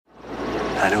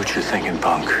I know what you're thinking,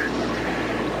 punk.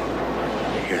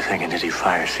 You're thinking, did he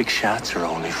fire 6 shots or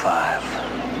only 5?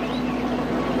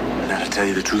 And now, to tell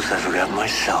you the truth, I forgot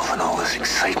myself in all this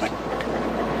excitement.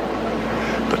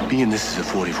 But being this is a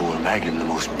 44 Magnum, the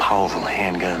most powerful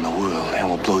handgun in the world, and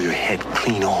will blow your head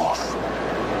clean off,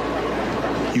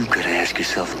 you've got to ask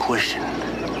yourself a question.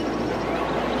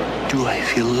 Do I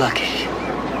feel lucky?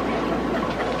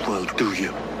 Well, do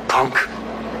you, punk?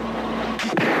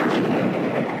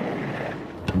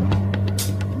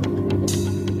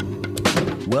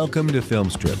 Welcome to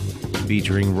Filmstrip,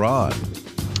 featuring Ron.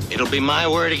 It'll be my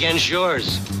word against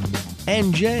yours.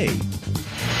 And Jay.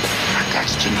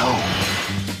 That's to know.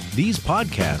 These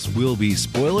podcasts will be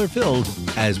spoiler-filled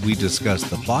as we discuss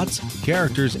the plots,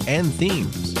 characters, and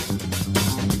themes.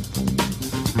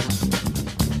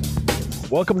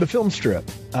 Welcome to Filmstrip.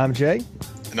 I'm Jay.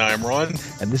 And I'm Ron.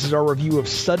 And this is our review of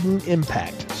Sudden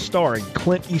Impact, starring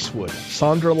Clint Eastwood,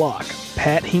 Sandra Locke,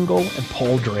 Pat Hingle, and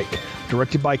Paul Drake.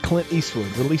 Directed by Clint Eastwood,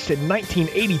 released in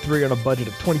 1983 on a budget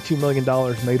of $22 million,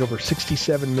 made over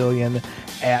 $67 million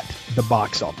at the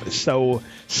box office. So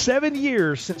 7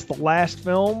 years since the last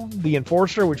film, The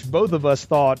Enforcer, which both of us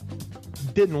thought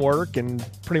didn't work and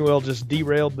pretty well just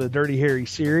derailed the Dirty Harry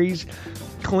series.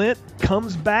 Clint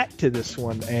comes back to this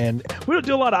one, and we don't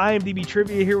do a lot of IMDb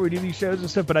trivia here. We do these shows and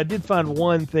stuff, but I did find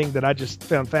one thing that I just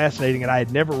found fascinating and I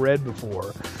had never read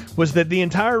before, was that the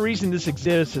entire reason this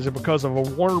exists is because of a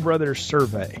Warner Brothers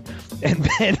survey, and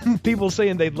then people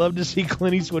saying they'd love to see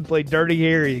Clint Eastwood play Dirty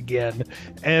Harry again,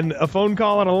 and a phone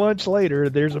call and a lunch later,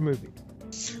 there's a movie.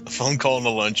 A phone call and a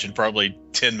lunch and probably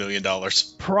 $10 million.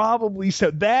 Probably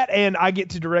so. That, and I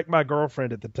get to direct my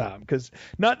girlfriend at the time, because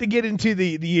not to get into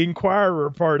the Inquirer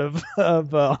part of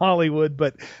Hollywood,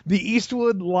 but the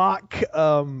Eastwood Locke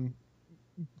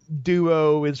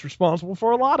duo is responsible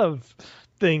for a lot of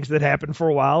things that happened for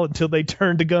a while until they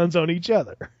turned to guns on each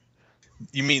other.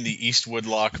 You mean the Eastwood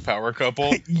Locke power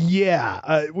couple?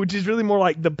 Yeah, which is really more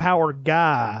like the power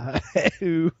guy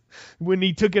who, when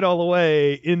he took it all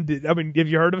away, ended. I mean, have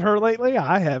you heard of her lately?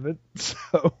 I haven't.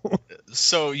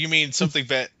 So you mean something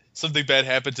bad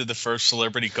happened to the first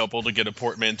celebrity couple to get a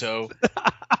portmanteau?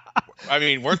 I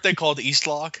mean, weren't they called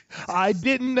Eastlock? I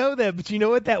didn't know that, but you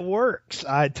know what? That works.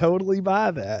 I totally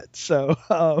buy that.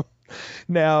 So.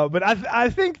 Now, but I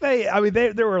think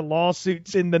there were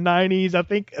lawsuits in the 90s. I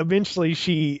think eventually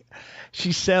she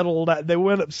settled. They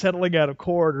wound up settling out of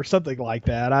court or something like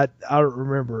that. I don't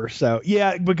remember. So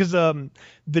yeah, because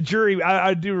the jury,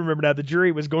 I do remember now, the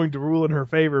jury was going to rule in her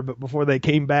favor, but before they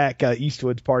came back,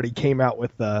 Eastwood's party came out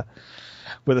with a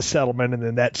settlement, and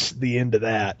then that's the end of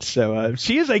that. So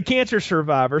she is a cancer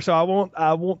survivor, so I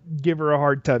won't give her a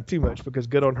hard time too much, because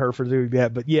good on her for doing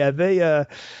that. But yeah, they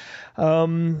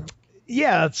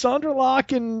Sandra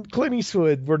Locke and Clint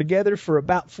Eastwood were together for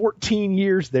about 14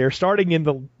 years there, starting in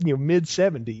the mid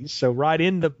 70s. So right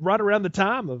around the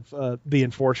time of The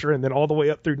Enforcer, and then all the way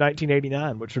up through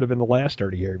 1989, which would have been the last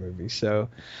Dirty Harry movie. So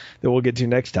that we'll get to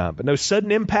next time. But no,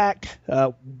 Sudden Impact,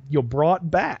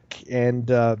 brought back. And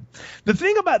the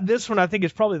thing about this one, I think,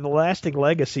 is probably the lasting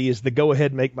legacy is the "Go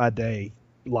ahead, make my day"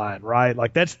 line, right?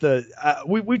 Like that's the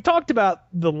we've talked about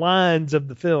the lines of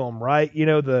the film, right?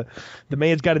 The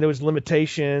man's got to know his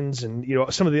limitations, and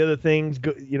some of the other things.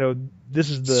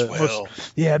 This is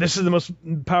the most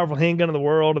powerful handgun in the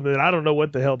world, and then I don't know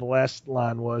what the hell the last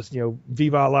line was.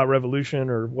 Viva la revolution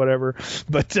or whatever.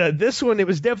 But this one, it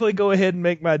was definitely "Go ahead and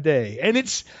make my day,"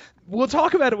 and we'll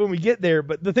talk about it when we get there.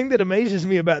 But the thing that amazes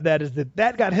me about that is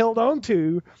that got held on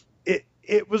to.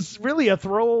 It was really a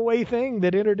throwaway thing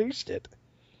that introduced it.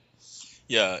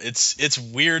 Yeah, it's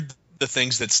weird, the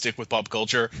things that stick with pop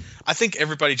culture. I think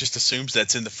everybody just assumes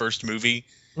that's in the first movie,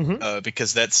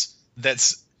 because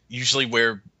that's usually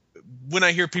where, when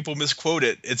I hear people misquote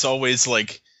it, it's always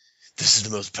like, "This is the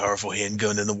most powerful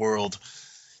handgun in the world.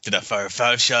 Did I fire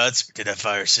 5 shots? Or did I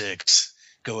fire 6?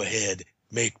 Go ahead,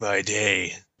 make my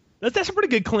day." That's a pretty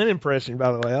good Clint impression,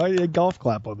 by the way. I did a golf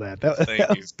clap on that.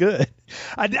 That was good.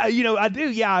 I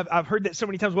do. Yeah, I've heard that so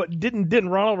many times. What didn't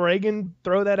Ronald Reagan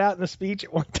throw that out in a speech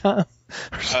at one time?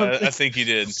 I think he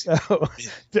did. So,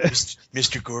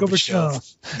 Mr.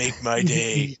 Gorbachev, make my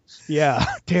day. Yeah,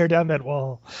 tear down that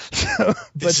wall.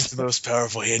 This is the most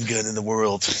powerful handgun in the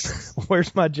world.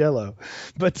 Where's my Jello?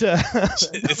 But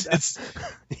it's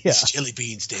jelly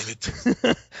beans, damn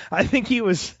it. I think he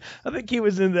was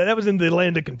in that was in the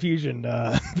Land of Confusion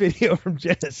video from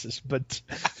Genesis. But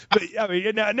I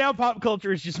mean, now pop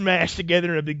culture is just mashed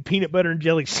together in a big peanut butter and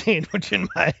jelly sandwich in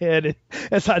my head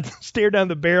as I stare down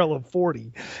the barrel of 40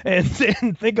 and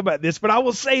think about this. But I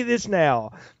will say this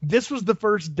now: this was the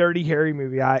first Dirty Harry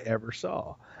movie I ever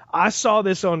saw. I saw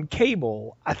this on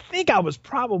cable. I think I was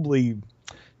probably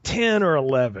 10 or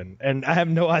 11, and I have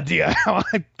no idea how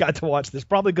I got to watch this.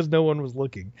 Probably because no one was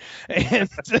looking, and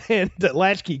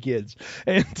latchkey kids.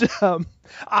 And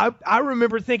I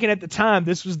remember thinking at the time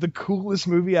this was the coolest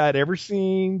movie I'd ever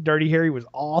seen. Dirty Harry was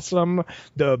awesome.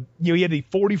 He had the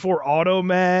 44 Auto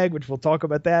Mag, which we'll talk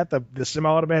about that, the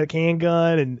semi-automatic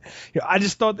handgun, and I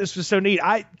just thought this was so neat.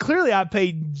 I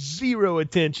paid zero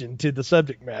attention to the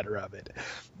subject matter of it,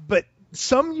 but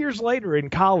some years later in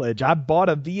college, I bought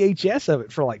a VHS of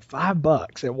it for like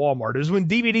 $5 at Walmart. It was when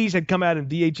DVDs had come out and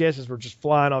VHSs were just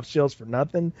flying off shelves for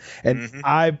nothing. And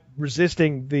I,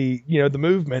 resisting the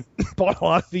movement, bought a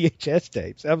lot of VHS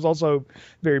tapes. I was also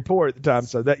very poor at the time,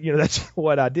 so that's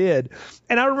what I did.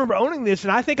 And I remember owning this,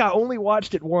 and I think I only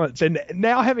watched it once. And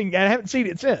now I haven't seen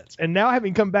it since. And now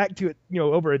having come back to it,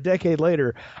 over a decade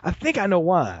later, I think I know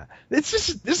why.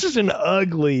 This is an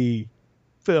ugly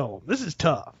film. This is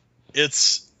tough.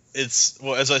 It's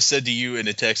well, as I said to you in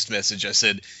a text message, I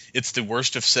said it's the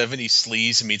worst of 70s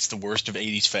sleaze meets the worst of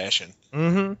 80s fashion.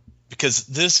 Mm-hmm. Because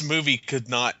this movie could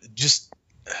not just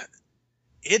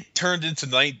it turned into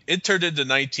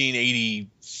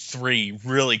 1983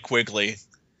 really quickly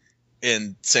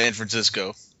in San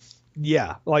Francisco.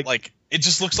 Yeah, like it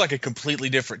just looks like a completely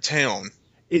different town.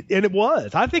 And it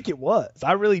was. I think it was.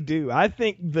 I really do. I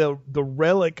think the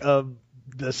relic of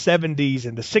the 70s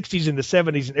and the 60s and the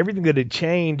 70s and everything that had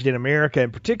changed in America,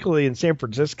 and particularly in San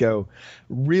Francisco,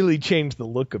 really changed the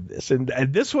look of this. And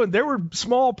this one, there were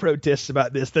small protests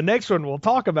about this. The next one, we'll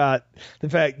talk about the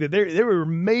fact that there were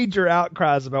major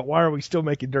outcries about why are we still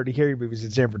making Dirty Harry movies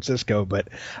in San Francisco. But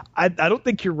I don't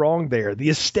think you're wrong there.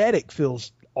 The aesthetic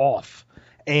feels off.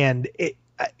 And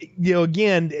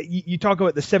again, you talk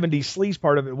about the 70s sleaze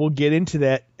part of it. We'll get into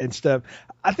that and stuff.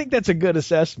 I think that's a good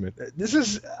assessment. This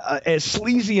is as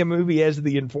sleazy a movie as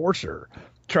The Enforcer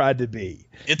tried to be.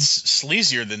 It's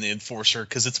sleazier than The Enforcer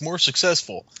because it's more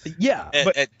successful. Yeah,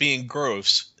 at being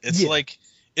gross. It's like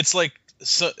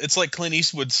Clint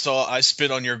Eastwood saw I Spit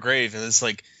on Your Grave, and it's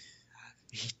like,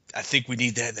 I think we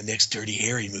need that in the next Dirty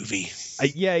Harry movie.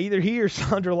 Either he or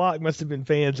Sandra Locke must have been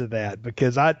fans of that,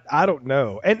 because I don't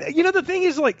know. And the thing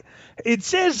is, like, it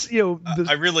says,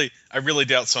 I really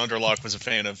doubt Sandra Locke was a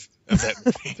fan of that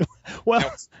movie.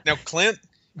 Well, now Clint,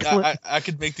 I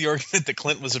could make the argument that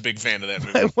Clint was a big fan of that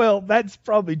movie. Well, that's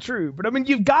probably true, but I mean,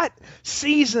 you've got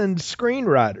seasoned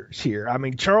screenwriters here. I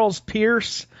mean, Charles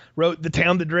Pierce wrote The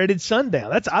Town That Dreaded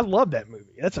Sundown. I love that movie.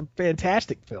 That's a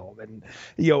fantastic film, and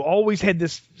always had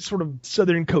this sort of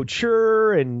Southern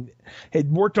couture, and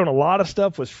had worked on a lot of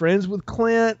stuff. Was friends with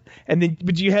Clint,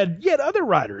 but you had other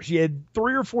writers. You had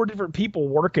 3 or 4 different people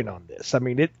working on this. I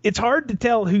mean, it's hard to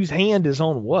tell whose hand is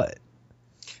on what.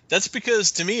 That's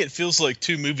because to me it feels like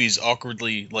two movies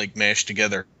awkwardly like mashed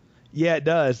together. Yeah, it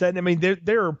does. I mean,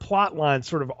 there are plot lines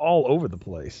sort of all over the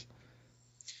place.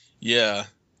 Yeah.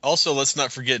 Also, let's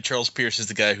not forget Charles Pierce is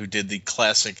the guy who did the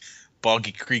classic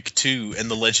Boggy Creek 2 and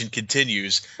The Legend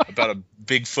Continues about a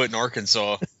Bigfoot in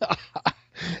Arkansas.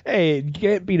 Hey, you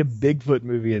can't beat a Bigfoot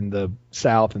movie in the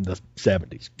South in the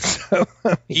 70s. So,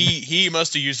 he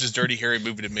must have used his Dirty Harry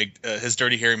movie to make his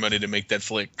Dirty Harry money to make that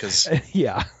flick. Cause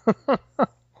yeah.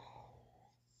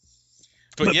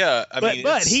 But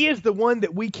he is the one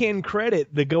that we can credit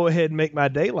the "Go ahead and make my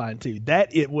day" line to.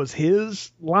 That it was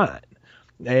his line,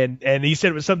 and he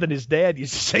said it was something his dad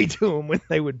used to say to him when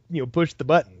they would push the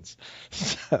buttons.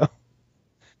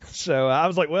 So I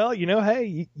was like, well,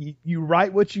 hey, you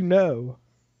write what you know.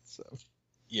 So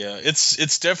yeah,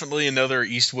 it's definitely another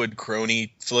Eastwood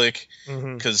crony flick,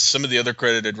 because some of the other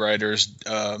credited writers,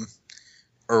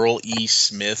 Earl E.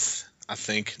 Smith. I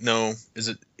think. No, is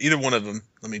it either one of them?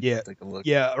 Let me take a look.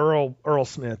 Yeah, Earl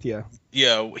Smith, yeah.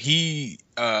 Yeah, he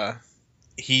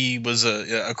was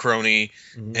a crony,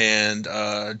 and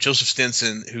Joseph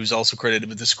Stinson, who's also credited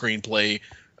with the screenplay,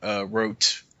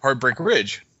 wrote Heartbreak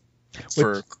Ridge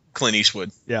for Clint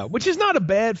Eastwood. Yeah, which is not a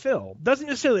bad film. Doesn't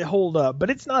necessarily hold up, but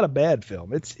it's not a bad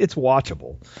film. It's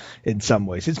watchable in some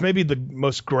ways. It's maybe the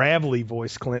most gravelly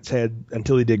voice Clint's had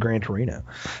until he did Gran Torino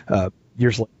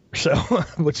years later. So,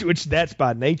 which that's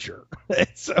by nature.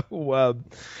 So,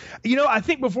 I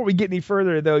think before we get any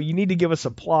further, though, you need to give us a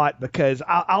plot, because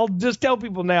I'll just tell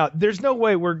people now, there's no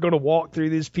way we're going to walk through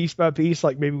this piece by piece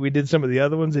like maybe we did some of the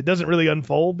other ones. It doesn't really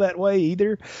unfold that way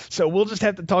either. So we'll just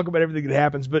have to talk about everything that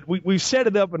happens. But we've set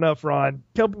it up enough, Ron.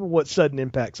 Tell people what Sudden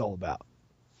Impact's all about.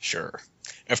 Sure.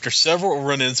 After several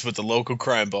run-ins with the local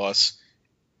crime boss,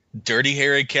 Dirty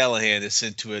Harry Callahan is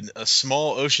sent to a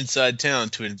small oceanside town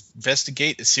to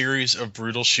investigate a series of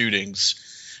brutal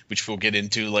shootings, which we'll get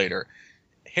into later.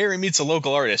 Harry meets a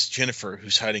local artist, Jennifer,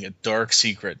 who's hiding a dark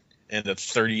secret, and a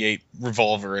 .38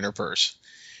 revolver in her purse.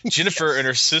 Jennifer and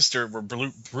her sister were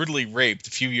brutally raped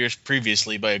a few years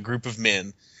previously by a group of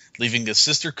men, leaving the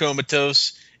sister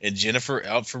comatose and Jennifer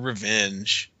out for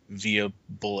revenge via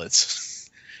bullets.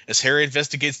 As Harry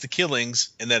investigates the killings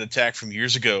and that attack from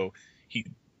years ago,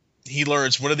 he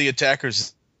learns one of the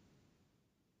attackers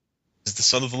is the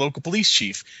son of the local police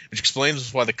chief, which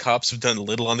explains why the cops have done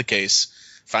little on the case.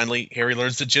 Finally, Harry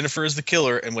learns that Jennifer is the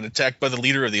killer, and when attacked by the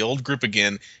leader of the old group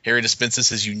again, Harry dispenses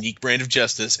his unique brand of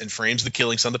justice and frames the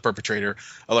killings on the perpetrator,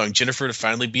 allowing Jennifer to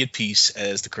finally be at peace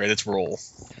as the credits roll.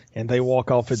 And they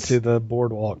walk off into the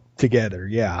boardwalk together.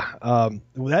 Yeah,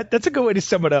 that's a good way to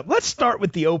sum it up. Let's start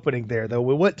with the opening there, though,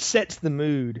 with what sets the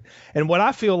mood and what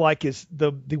I feel like is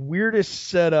the weirdest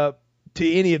setup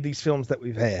to any of these films that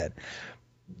we've had.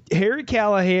 Harry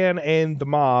Callahan and the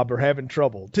mob are having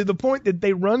trouble to the point that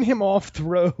they run him off the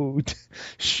road,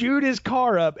 shoot his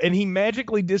car up, and he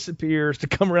magically disappears to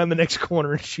come around the next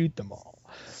corner and shoot them all.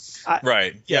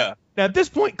 Right. Yeah. Now, at this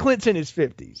point, Clint's in his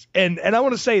 50s. And I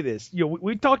want to say this.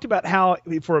 We talked about how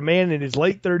for a man in his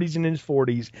late 30s and in his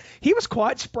 40s, he was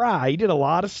quite spry. He did a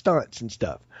lot of stunts and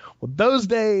stuff. Well, those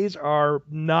days are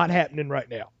not happening right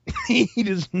now. He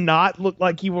does not look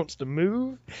like he wants to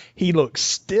move. He looks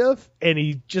stiff, and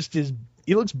he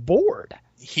looks bored.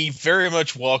 He very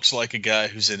much walks like a guy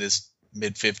who's in his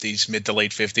mid to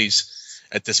late 50s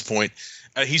at this point.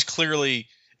 He's clearly...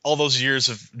 all those years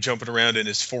of jumping around in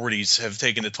his 40s have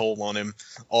taken a toll on him.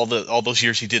 All those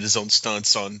years he did his own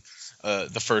stunts on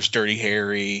the first Dirty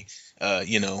Harry,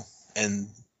 and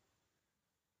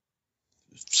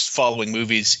following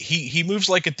movies. He moves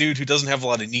like a dude who doesn't have a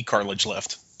lot of knee cartilage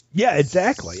left. Yeah,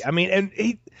 exactly. I mean, and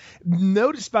he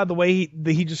noticed by the way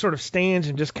he just sort of stands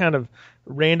and just kind of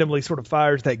randomly sort of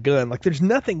fires that gun. Like there's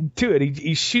nothing to it.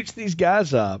 He shoots these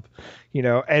guys up,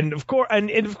 and of course,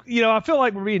 and I feel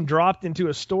like we're being dropped into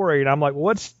a story, and I'm like,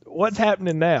 what's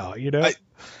happening now?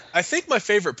 I think my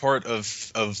favorite part of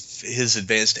his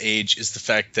advanced age is the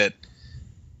fact that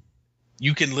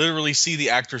you can literally see the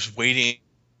actors waiting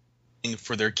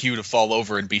for their cue to fall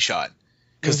over and be shot.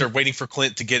 Because they're waiting for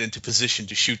Clint to get into position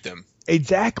to shoot them.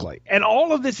 Exactly. And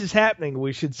all of this is happening,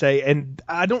 we should say, and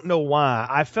I don't know why.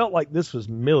 I felt like this was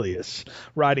Milius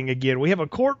writing again. We have a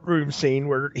courtroom scene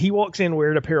where he walks in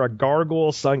wearing a pair of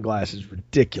gargoyle sunglasses.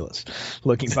 Ridiculous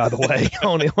looking, by the way,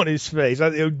 on his face. I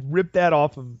ripped that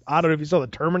off of, I don't know if you saw the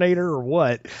Terminator or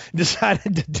what,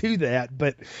 decided to do that.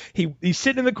 But he's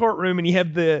sitting in the courtroom, and you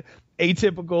have the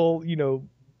atypical,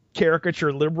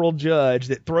 caricature liberal judge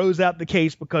that throws out the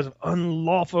case because of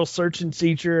unlawful search and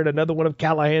seizure and another one of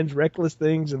Callahan's reckless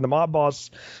things, and the mob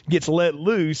boss gets let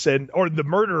loose, or the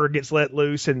murderer gets let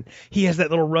loose, and he has that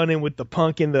little run-in with the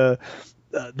punk in the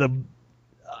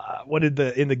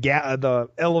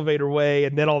elevator way,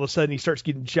 and then all of a sudden he starts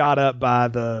getting shot up by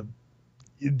the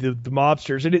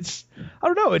mobsters, and I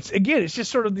don't know, it's just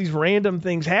sort of these random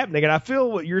things happening, and I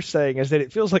feel what you're saying is that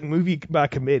it feels like movie by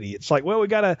committee. It's like, well, we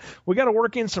gotta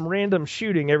work in some random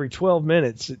shooting every 12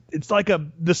 minutes. It's like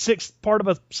the sixth part of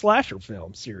a slasher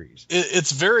film series.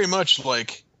 It's very much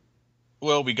like,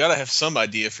 well, we gotta have some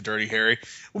idea for Dirty Harry.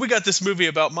 Well, we got this movie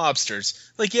about mobsters.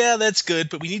 Like, yeah, that's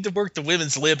good, but we need to work the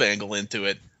women's lib angle into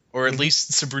it, or at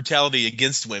least some brutality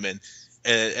against women.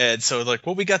 And so, like,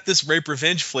 well, we got this rape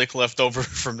revenge flick left over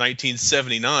from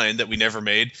 1979 that we never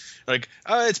made. Like,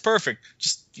 it's perfect.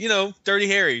 Just, Dirty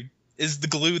Harry is the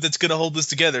glue that's going to hold this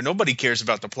together. Nobody cares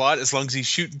about the plot as long as he's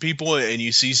shooting people and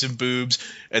you see some boobs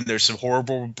and there's some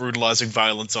horrible, brutalizing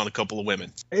violence on a couple of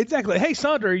women. Exactly. Hey,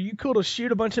 Sandra, are you cool to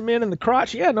shoot a bunch of men in the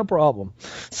crotch? Yeah, no problem.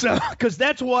 So, because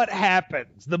that's what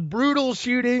happens. The brutal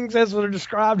shootings, as they're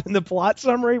described in the plot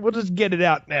summary, we'll just get it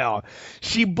out now.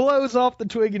 She blows off the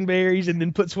twig and berries and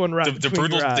then puts one right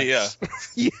between her eyes.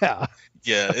 Yeah. Yeah.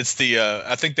 Yeah, it's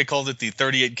I think they called it the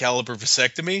 38 caliber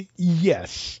vasectomy.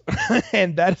 Yes.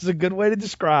 And that is a good way to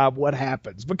describe what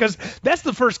happens, because that's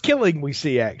the first killing we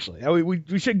see, actually.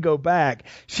 We should go back.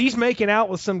 She's making out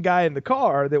with some guy in the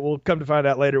car that we'll come to find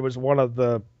out later was one of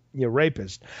the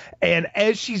rapists. And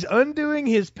as she's undoing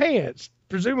his pants,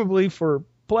 presumably for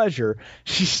pleasure,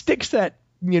 she sticks that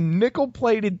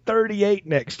nickel-plated 38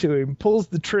 next to him, pulls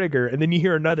the trigger, and then you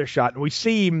hear another shot. And we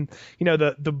see him,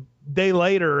 the day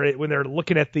later when they're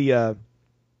looking at the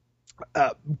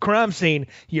crime scene,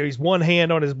 he's one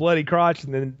hand on his bloody crotch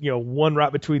and then one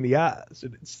right between the eyes,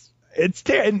 and it's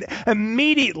and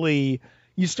immediately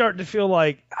you start to feel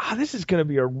like this is going to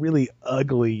be a really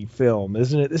ugly film,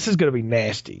 isn't it? This is going to be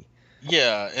nasty.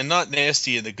 Yeah, and not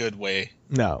nasty in the good way.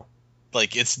 No,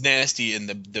 like it's nasty in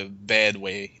the bad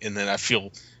way, and then I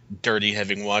feel dirty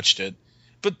having watched it.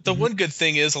 But the one good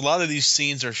thing is a lot of these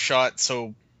scenes are shot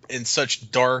in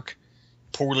such dark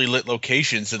poorly lit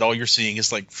locations that all you're seeing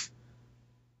is like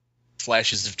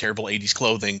flashes of terrible 80s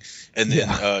clothing and then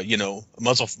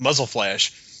muzzle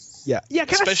flash. Yeah.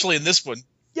 Especially in this one.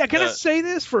 Yeah, can I say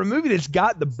this? For a movie that's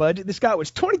got the budget, this guy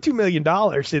was $22 million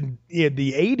in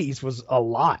the 80s was a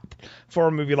lot for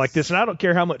a movie like this. And I don't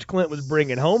care how much Clint was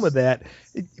bringing home of that.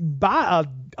 Buy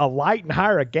a light and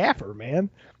hire a gaffer, man.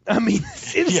 I mean,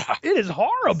 it is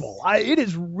horrible. It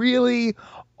is really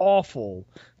awful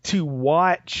to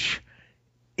watch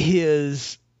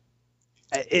his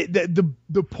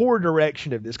the poor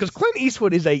direction of this, because Clint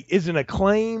Eastwood is an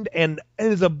acclaimed and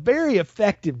is a very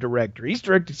effective director. He's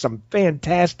directed some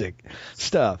fantastic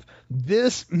stuff.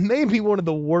 This may be one of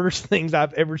the worst things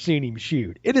I've ever seen him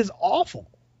shoot. It is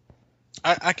awful.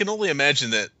 I can only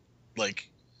imagine that. Like,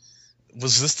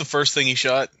 was this the first thing he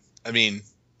shot? I mean,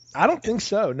 I don't think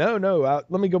so. No.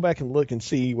 Let me go back and look and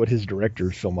see what his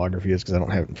director's filmography is, because I don't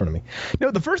have it in front of me.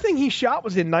 No, the first thing he shot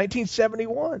was in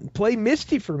 1971. Play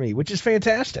Misty for Me, which is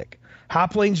fantastic. High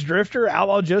Plains Drifter,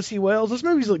 Outlaw Josie Wells. Those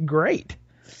movies look great.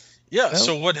 Yeah.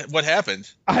 So what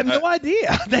happened? I have no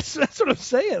idea. That's what I'm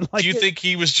saying. Like, do you think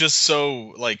he was just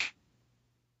so like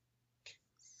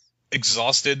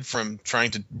exhausted from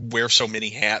trying to wear so many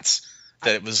hats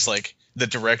that it was like the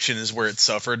direction is where it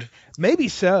suffered? Maybe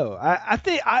so. I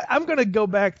think I'm going to go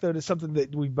back, though, to something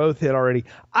that we both hit already.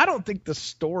 I don't think the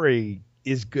story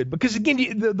is good, because,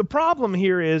 again, the problem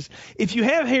here is if you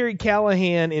have Harry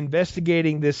Callahan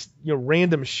investigating this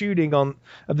random shooting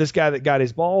of this guy that got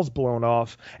his balls blown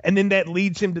off, and then that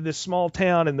leads him to this small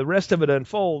town and the rest of it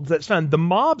unfolds, that's fine. The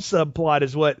mob subplot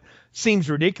is what seems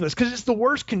ridiculous, because it's the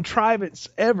worst contrivance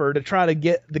ever to try to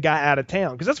get the guy out of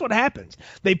town, because that's what happens.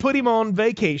 They put him on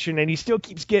vacation and he still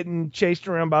keeps getting chased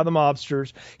around by the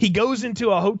mobsters. He goes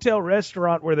into a hotel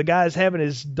restaurant where the guy's having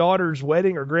his daughter's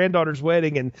wedding or granddaughter's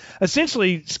wedding and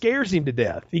essentially scares him to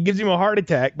death. He gives him a heart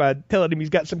attack by telling him he's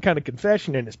got some kind of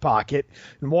confession in his pocket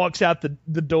and walks out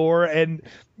the door. And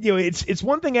it's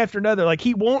one thing after another. Like,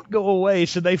 he won't go away,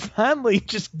 so they finally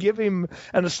just give him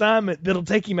an assignment that'll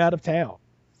take him out of town.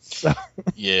 So,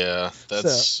 why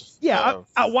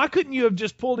couldn't you have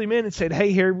just pulled him in and said,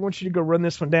 "Hey, Harry, we want you to go run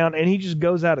this one down," and he just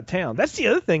goes out of town? That's the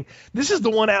other thing. This is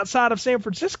the one outside of San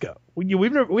Francisco. We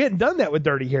hadn't done that with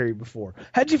Dirty Harry before.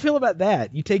 How'd you feel about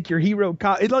that? You take your hero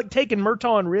cop. It's like taking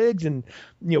Murtaugh Riggs and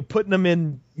putting them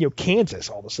in Kansas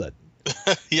all of a sudden.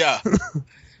 Yeah.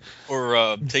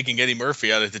 Or taking Eddie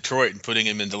Murphy out of Detroit and putting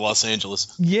him into Los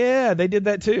Angeles. Yeah, they did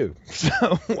that too.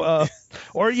 So,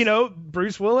 or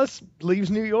Bruce Willis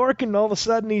leaves New York and all of a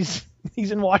sudden he's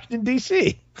in Washington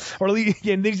D.C. Or he's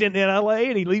in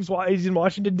L.A. and he's in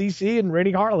Washington D.C. and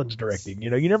Rennie Harlan's directing. You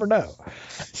never know.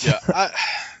 Yeah,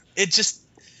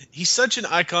 he's such an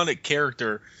iconic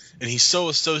character, and he's so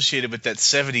associated with that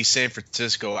 70s San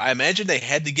Francisco. I imagine they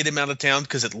had to get him out of town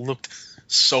because it looked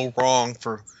so wrong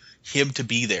for him to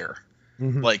be there.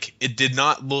 Mm-hmm. Like, it did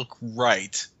not look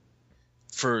right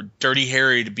for Dirty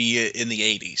Harry to be in the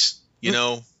 80s,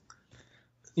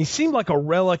 He seemed like a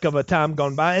relic of a time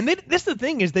gone by. And that's the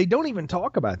thing, is they don't even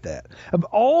talk about that. Of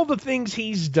all the things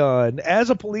he's done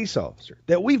as a police officer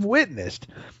that we've witnessed,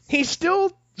 he's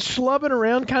still schlubbing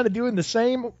around kind of doing the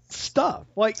same stuff.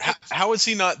 Like, how is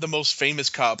he not the most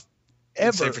famous cop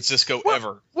in San Francisco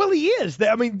ever? Well, he is.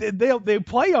 They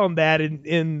play on that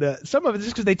in some of it,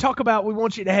 just because they talk about, we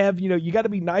want you to have, you got to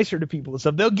be nicer to people and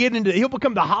stuff. He'll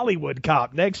become the Hollywood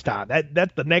cop next time.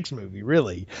 That's the next movie,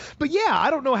 really. But yeah,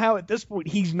 I don't know how at this point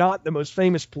he's not the most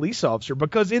famous police officer,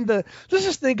 because let's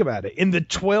just think about it. In the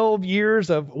 12 years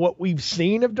of what we've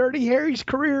seen of Dirty Harry's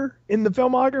career in the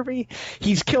filmography,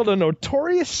 he's killed a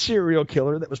notorious serial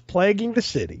killer that was plaguing the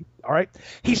city. All right.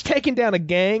 He's taken down a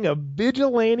gang of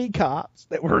vigilante cops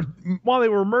that were, while they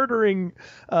were murdering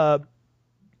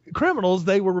criminals,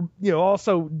 they were,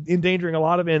 also endangering a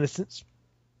lot of innocents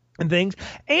and things.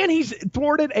 And he's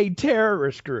thwarted a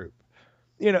terrorist group.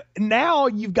 Now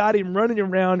you've got him running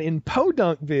around in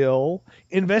Podunkville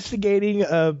investigating,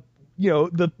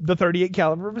 the 38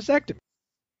 caliber vasectomy.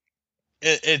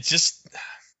 It just,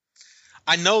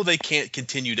 I know they can't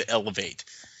continue to elevate.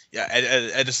 Yeah,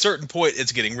 at a certain point,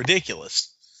 it's getting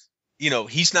ridiculous.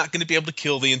 He's not going to be able to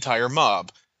kill the entire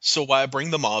mob, so why bring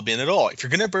the mob in at all? If you're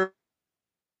going to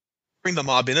bring the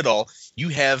mob in at all, you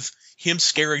have him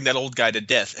scaring that old guy to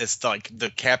death as like the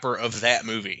capper of that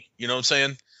movie. You know what I'm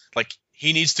saying? Like,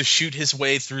 he needs to shoot his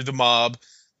way through the mob,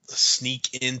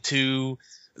 sneak into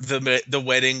the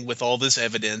wedding with all this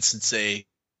evidence, and say,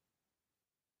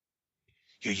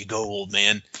 "Here you go, old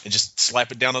man," and just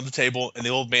slap it down on the table, and the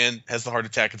old man has the heart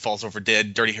attack and falls over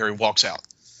dead. Dirty Harry walks out.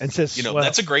 and says, You know, swell,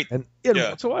 that's a great. and it yeah.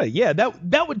 walks away. Yeah,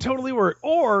 that would totally work.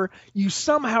 Or you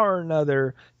somehow or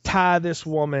another tie this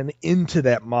woman into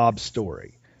that mob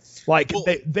story. Like Well-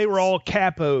 they were all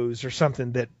capos or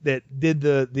something that did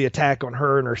the attack on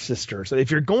her and her sister. So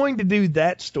if you're going to do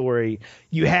that story,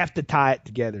 you have to tie it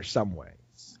together some way.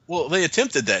 Well, they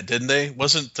attempted that, didn't they?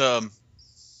 Wasn't the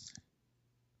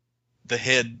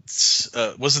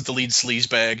wasn't the lead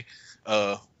sleazebag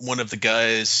one of the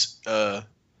guys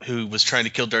who was trying to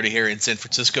kill Dirty Harry in San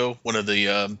Francisco? One of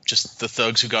the just the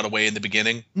thugs who got away in the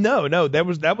beginning. No, that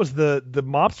was the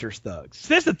mobster's thugs.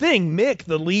 So that's the thing. Mick,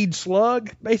 the lead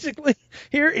slug, basically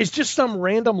here is just some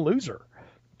random loser.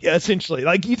 Yeah, essentially.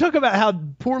 Like you talk about how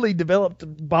poorly developed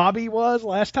Bobby was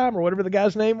last time, or whatever the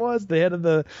guy's name was, the head of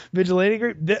the vigilante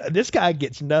group. This guy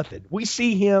gets nothing. We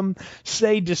see him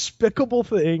say despicable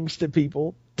things to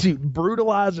people, to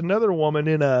brutalize another woman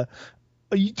in to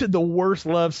the worst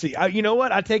love scene. You know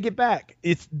what? I take it back.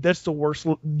 That's the worst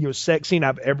sex scene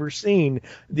I've ever seen.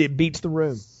 It beats The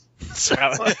Room. So,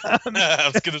 I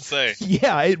was gonna say.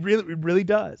 Yeah, it really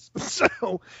does.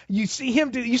 So you see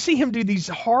him do these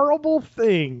horrible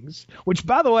things. Which,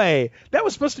 by the way, that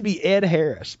was supposed to be Ed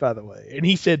Harris, by the way, and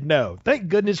he said no. Thank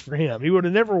goodness for him. He would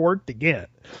have never worked again.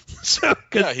 So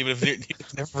Yeah, he would have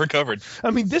never recovered.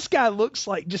 I mean, this guy looks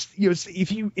like just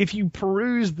if you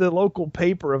peruse the local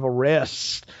paper of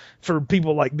arrests for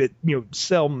people like that,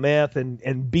 sell meth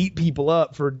and beat people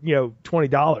up for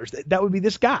 $20, that would be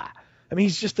this guy. I mean,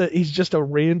 he's just a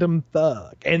random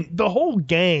thug, and the whole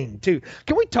gang too.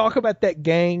 Can we talk about that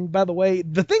gang? By the way,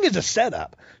 the thing is a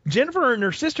setup. Jennifer and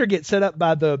her sister get set up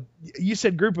by you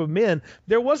said group of men.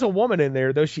 There was a woman in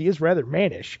there, though she is rather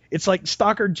mannish. It's like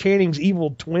Stockard Channing's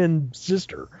evil twin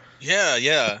sister.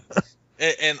 Yeah.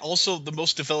 And also the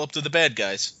most developed of the bad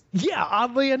guys. Yeah,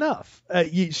 oddly enough,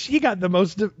 she got the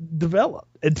most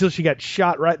developed until she got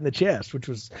shot right in the chest, which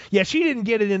was she didn't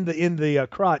get it in the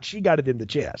crotch, she got it in the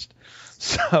chest.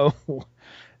 So,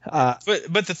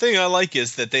 But the thing I like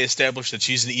is that they established that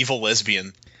she's an evil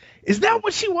lesbian. Is that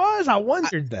what she was? I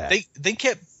wondered that. They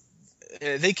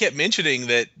kept mentioning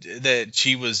that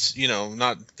she was,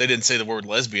 not, they didn't say the word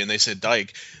lesbian, they said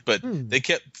dyke, but they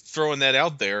kept throwing that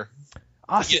out there.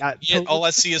 Yet all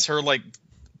I see is her like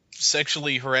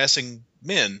sexually harassing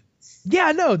men.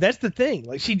 Yeah, no, that's the thing.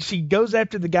 Like she goes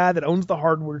after the guy that owns the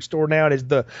hardware store now and is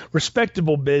the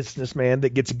respectable businessman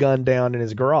that gets gunned down in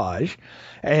his garage,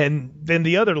 and then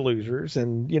the other losers,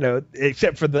 and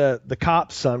except for the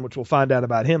cop's son, which we'll find out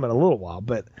about him in a little while.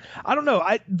 But I don't know.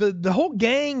 The whole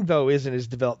gang though isn't as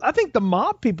developed. I think the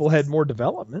mob people had more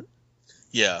development.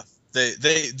 Yeah,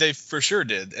 they for sure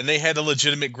did, and they had a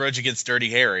legitimate grudge against Dirty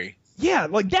Harry. Yeah,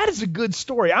 like that is a good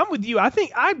story. I'm with you.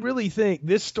 I really think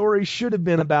this story should have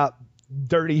been about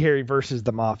Dirty Harry versus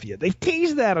the Mafia. They've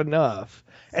teased that enough,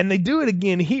 and they do it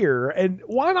again here. And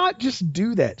why not just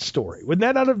do that story? Wouldn't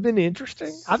that not have been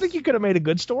interesting? I think you could have made a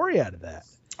good story out of that.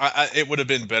 It would have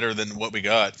been better than what we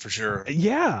got for sure.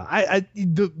 Yeah,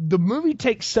 the movie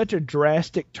takes such a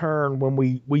drastic turn when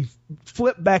we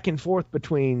flip back and forth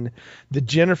between the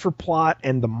Jennifer plot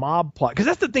and the mob plot. Because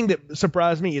that's the thing that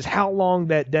surprised me is how long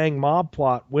that dang mob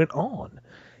plot went on.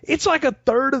 It's like a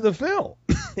third of the film,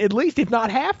 at least, if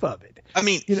not half of it. I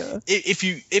mean, if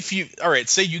you all right,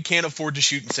 say you can't afford to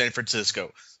shoot in San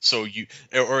Francisco, so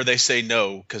or they say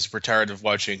no because we're tired of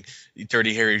watching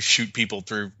Dirty Harry shoot people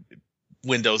through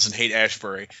windows and hate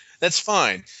Ashbury. That's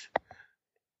fine.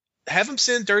 Have him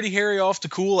send Dirty Harry off to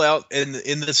cool out in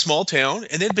the small town,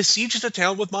 and then besiege the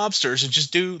town with mobsters and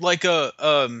just do like a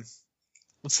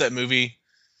what's that movie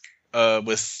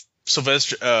with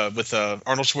Sylvester with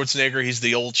Arnold Schwarzenegger? He's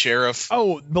the old sheriff.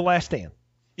 Oh, The Last Stand.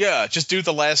 Yeah, just do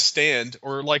The Last Stand,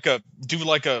 or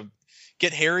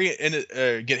get Harry and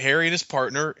his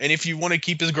partner, and if you want to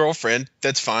keep his girlfriend,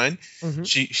 that's fine. Mm-hmm.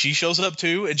 She shows up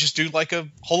too, and just do like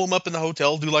hole him up in the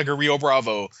hotel, do like a Rio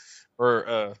Bravo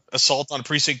or Assault on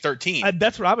Precinct 13.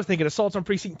 That's what I was thinking, Assault on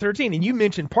Precinct 13. And you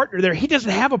mentioned partner there. He doesn't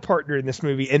have a partner in this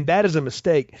movie, and that is a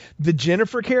mistake. The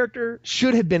Jennifer character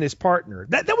should have been his partner.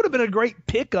 That would have been a great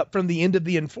pickup from the end of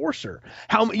The Enforcer.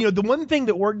 The one thing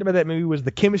that worked about that movie was the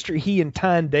chemistry he and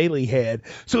Tyne Daly had.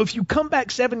 So if you come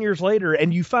back 7 years later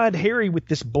and you find Harry with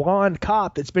this blonde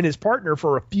cop that's been his partner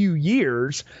for a few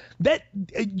years, that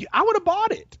I would have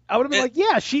bought it. I would have been like,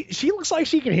 yeah, she looks like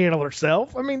she can handle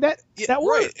herself. I mean, that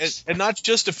works. Right. And not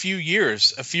just a few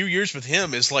years. A few years with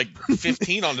him is like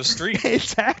 15 on the street.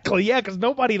 Exactly, yeah, because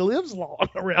nobody lives long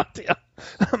around him.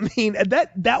 I mean,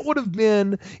 that would have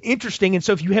been interesting. And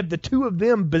so if you have the two of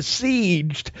them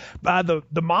besieged by the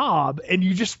mob, and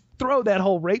you just throw that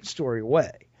whole rape story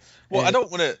away. Well, I don't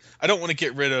want to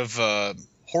get rid of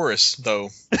Horace, though.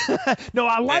 No,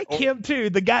 I like him too.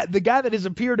 The guy that has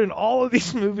appeared in all of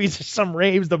these movies, some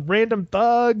raves, the random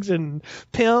thugs and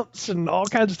pimps and all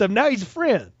kinds of stuff. Now he's a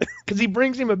friend because he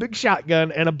brings him a big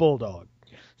shotgun and a bulldog.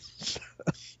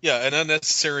 Yeah, an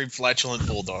unnecessary flatulent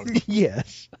bulldog.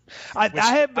 Yes,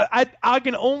 I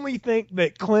can only think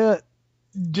that Clint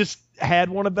just had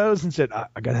one of those and said,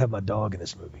 I got to have my dog in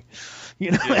this movie,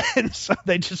 Yeah. And so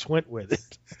they just went with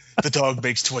it. The dog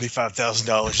makes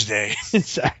 $25,000 a day.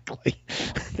 Exactly.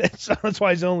 That's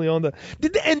why he's only on the.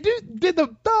 Did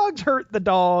the dogs hurt the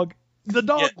dog? The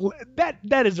dog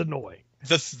that is annoying.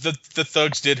 The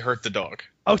thugs did hurt the dog.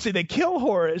 Oh, see, they kill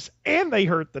Horace and they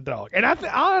hurt the dog. And I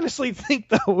honestly think,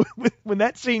 though, when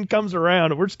that scene comes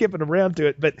around, and we're skipping around to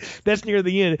it, but that's near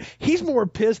the end, he's more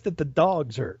pissed that the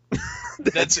dog's hurt.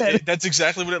 That's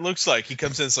exactly what it looks like. He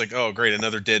comes in, it's like, oh, great,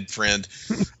 another dead friend.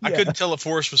 I couldn't tell if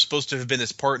Horace was supposed to have been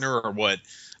his partner or what.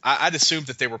 I'd assumed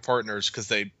that they were partners because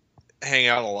they hang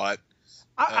out a lot.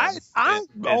 I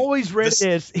always read it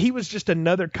as he was just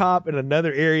another cop in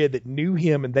another area that knew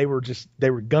him, and they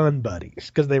were gun buddies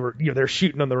because they're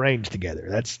shooting on the range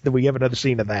together. We have another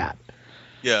scene of that.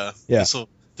 Yeah. This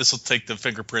will take the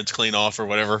fingerprints clean off or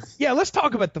whatever. Yeah, let's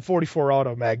talk about the 44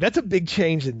 Auto Mag. That's a big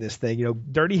change in this thing.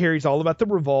 Dirty Harry's all about the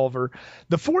revolver.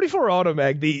 The 44 Auto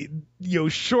Mag,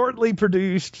 shortly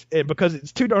produced, and because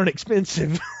it's too darn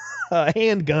expensive,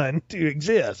 handgun to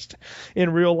exist in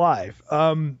real life.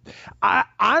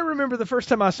 I remember the first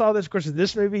time I saw this, of course, in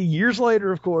this movie. Years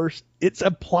later, of course, it's a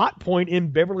plot point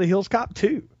in Beverly Hills Cop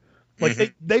 2.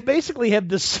 Like they basically have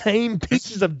the same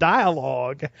pieces of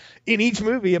dialogue in each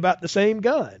movie about the same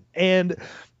gun. And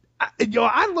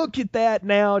I look at that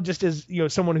now just as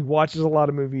someone who watches a lot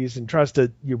of movies and tries to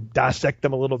dissect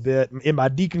them a little bit in my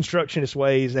deconstructionist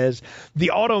ways, as the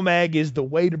Auto Mag is the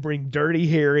way to bring Dirty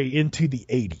Harry into the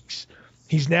 80s.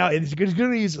 He's going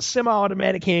to use a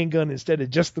semi-automatic handgun instead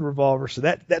of just the revolver. So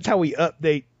that's how we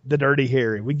update the Dirty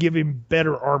Harry. We give him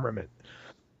better armament.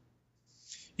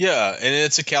 Yeah, and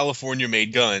it's a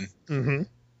California-made gun.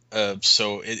 Mm-hmm.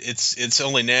 So it's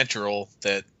only natural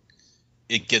that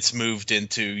it gets moved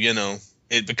into,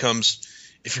 it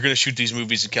becomes, if you're going to shoot these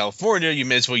movies in California, you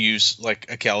may as well use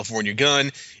like a California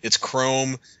gun. It's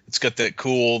chrome. It's got that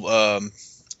cool, I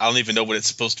don't even know what it's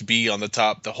supposed to be on the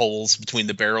top, the holes between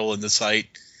the barrel and the sight.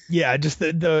 Yeah, just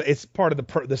it's part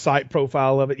of the sight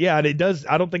profile of it. Yeah, and it does.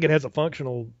 I don't think it has a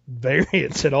functional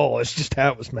variance at all. It's just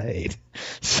how it was made.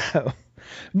 So.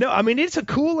 No, I mean, it's a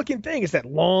cool looking thing. It's that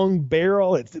long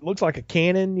barrel. It looks like a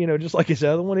cannon, just like his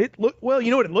other one. You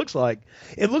know what it looks like?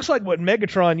 It looks like what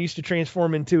Megatron used to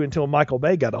transform into until Michael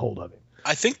Bay got a hold of him.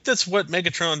 I think that's what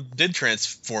Megatron did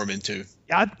transform into.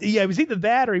 It was either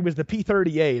that or he was the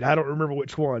P-38. I don't remember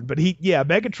which one, but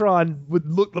Megatron would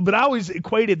look. But I always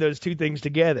equated those two things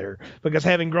together because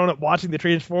having grown up watching the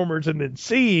Transformers and then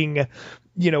seeing,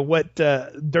 what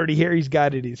Dirty Harry's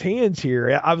got in his hands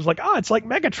here, I was like, it's like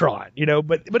Megatron,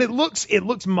 But it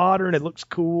looks modern. It looks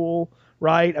cool,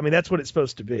 right? I mean, that's what it's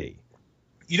supposed to be.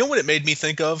 You know what it made me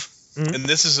think of, and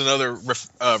this is another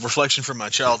reflection from my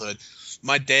childhood.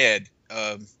 My dad.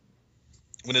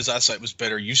 When his eyesight was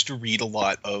better, used to read a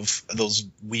lot of those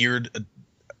weird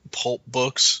pulp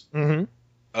books with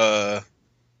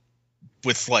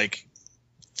like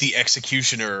The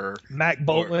Executioner, Mac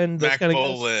Bolan,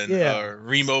 or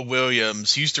Remo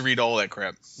Williams. He used to read all that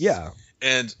crap. Yeah.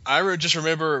 And I just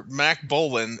remember Mac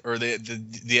Bolan, or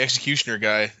the Executioner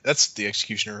guy. That's the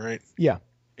Executioner, right? Yeah.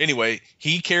 Anyway,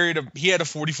 he had a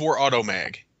 44 Auto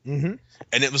Mag. Mm-hmm.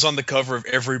 And it was on the cover of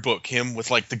every book, him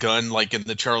with like the gun, like in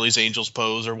the Charlie's Angels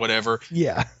pose or whatever.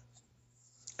 Yeah.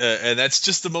 And that's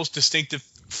just the most distinctive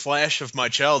flash of my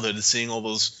childhood, is seeing all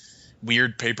those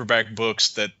weird paperback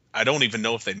books that I don't even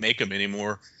know if they make them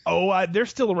anymore. Oh, they're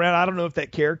still around. I don't know if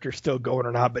that character's still going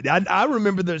or not, but I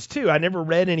remember those too. I never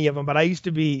read any of them, but I used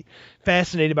to be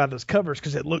fascinated by those covers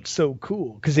because it looked so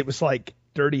cool. Because it was like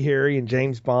Dirty Harry and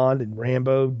James Bond and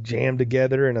Rambo jammed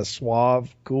together in a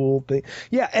suave, cool thing.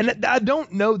 Yeah, and I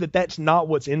don't know that that's not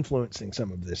what's influencing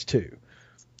some of this too,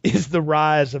 is the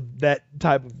rise of that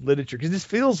type of literature. Because this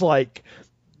feels like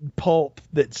pulp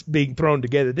that's being thrown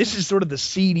together. This is sort of the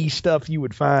seedy stuff you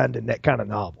would find in that kind of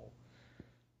novel.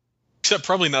 Except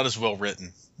probably not as well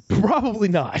written. Probably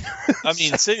not. I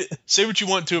mean, say what you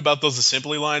want to about those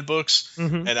assembly line books,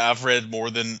 and I've read more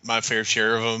than my fair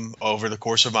share of them over the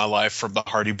course of my life, from the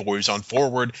Hardy Boys on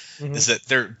forward. Is that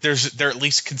they're at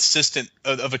least consistent,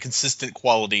 of a consistent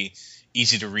quality,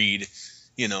 easy to read.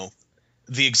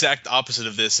 The exact opposite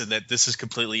of this, and that this is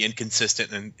completely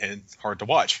inconsistent and hard to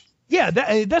watch. Yeah,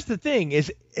 that's the thing,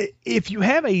 is if you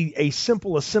have a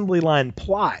simple assembly line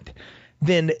plot,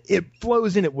 then it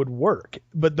flows and it would work.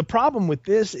 But the problem with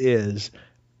this is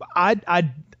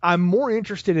I'm more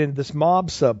interested in this mob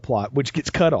subplot, which gets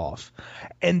cut off.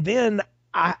 And then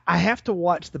I have to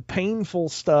watch the painful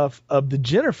stuff of the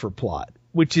Jennifer plot,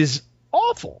 which is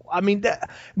awful. I mean,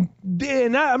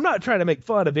 I'm not trying to make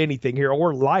fun of anything here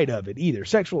or light of it either.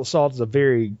 Sexual assault is a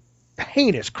very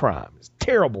heinous crime. It's a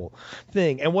terrible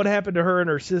thing. And what happened to her and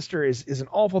her sister is an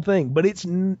awful thing, but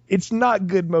it's not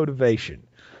good motivation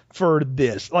for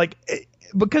this. Like,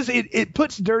 because it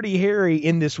puts Dirty Harry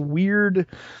in this weird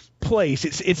place.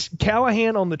 It's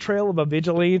Callahan on the trail of a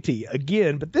vigilante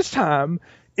again, but this time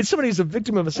it's somebody who's a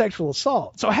victim of a sexual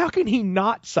assault. So how can he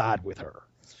not side with her?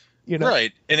 You know?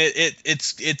 Right. And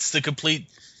it's the complete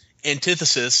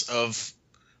antithesis of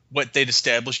what they'd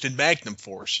established in Magnum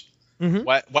Force. Mm-hmm.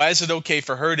 Why is it okay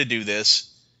for her to do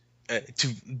this, to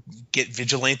get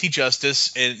vigilante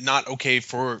justice, and not okay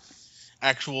for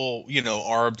actual,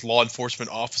 armed law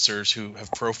enforcement officers who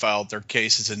have profiled their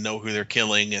cases and know who they're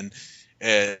killing and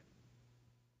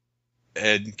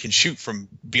can shoot from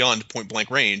beyond point blank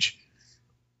range?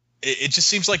 It just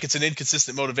seems like it's an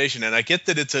inconsistent motivation, and I get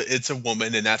that it's a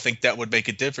woman, and I think that would make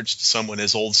a difference to someone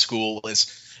as old school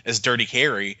as Dirty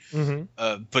Harry.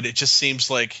 Mm-hmm. But it just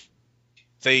seems like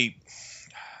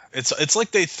it's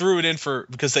like they threw it in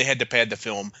because they had to pad the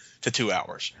film to 2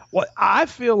 hours. Well, I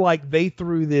feel like they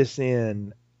threw this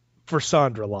in for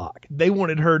Sandra Locke. They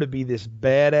wanted her to be this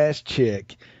badass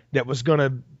chick that was going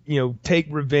to, take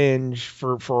revenge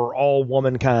for all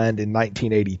womankind in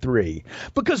 1983.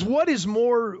 Because what is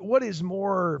more,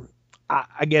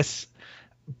 I guess,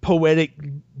 poetic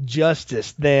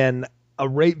justice than a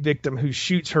rape victim who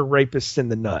shoots her rapists in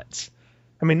the nuts?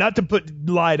 I mean, not to put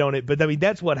light on it, but I mean,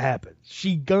 that's what happens.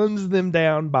 She guns them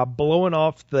down by blowing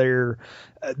off their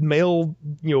male,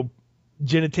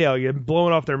 genitalia,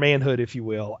 blowing off their manhood, if you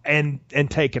will, and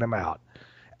taking them out,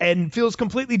 and feels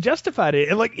completely justified in it.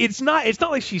 And like, it's not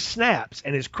like she snaps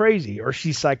and is crazy or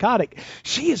she's psychotic.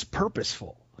 She is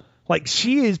purposeful. Like,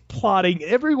 she is plotting.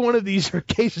 Every one of these are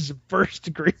cases of first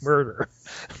degree murder.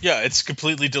 Yeah, it's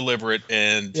completely deliberate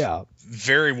and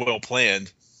very well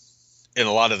planned in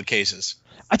a lot of the cases.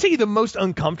 I tell you, the most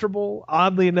uncomfortable,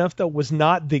 oddly enough, though, was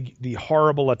not the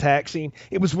horrible attack scene.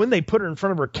 It was when they put her in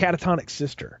front of her catatonic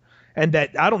sister. And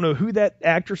that, I don't know who that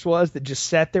actress was that just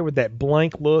sat there with that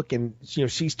blank look, and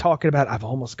she's talking about, I've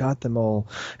almost got them all,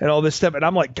 and all this stuff. And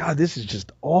I'm like, God, this is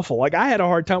just awful. Like, I had a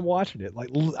hard time watching it. Like,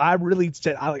 I really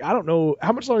said, I don't know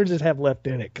how much longer does this have left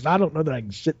in it, because I don't know that I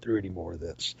can sit through any more of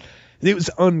this. It was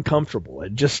uncomfortable.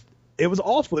 It was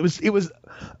awful. It was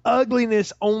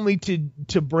ugliness only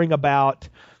to bring about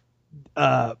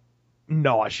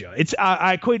nausea.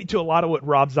 I equate it to a lot of what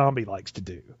Rob Zombie likes to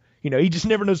do. He just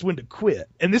never knows when to quit,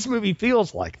 and this movie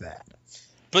feels like that.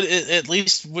 But at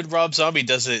least when Rob Zombie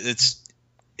does it, it's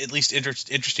at least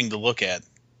interesting to look at.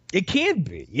 It can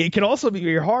be. It can also be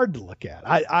very hard to look at.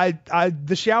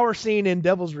 The shower scene in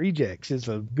Devil's Rejects is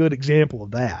a good example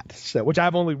of that. So, which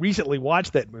I've only recently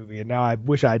watched that movie, and now I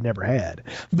wish I had never had,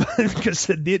 because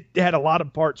it had a lot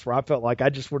of parts where I felt like I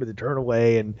just wanted to turn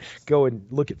away and go and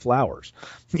look at flowers,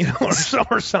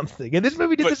 or something. And this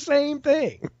movie did the same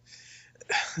thing.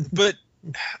 But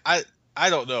I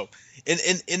don't know.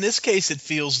 In this case, it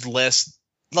feels less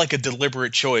like a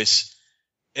deliberate choice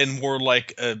and more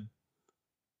like a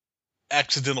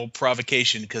accidental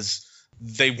provocation because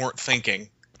they weren't thinking.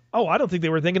 Oh, I don't think they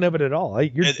were thinking of it at all.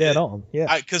 You're dead on.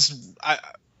 Yeah. Because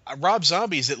Rob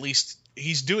Zombie's, at least,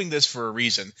 he's doing this for a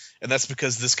reason, and that's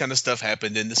because this kind of stuff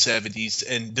happened in the 70s,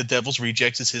 and The Devil's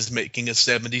Rejects is his making a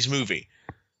 70s movie.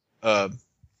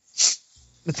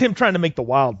 It's him trying to make The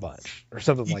Wild Bunch or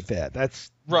something like that.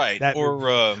 That's right.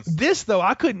 This, though,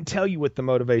 I couldn't tell you what the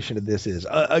motivation of this is.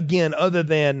 Again, other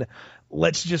than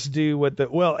let's just do what the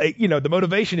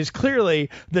motivation is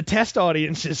clearly the test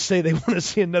audiences say they want to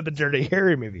see another Dirty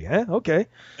Harry movie. Huh? Okay.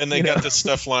 And they got this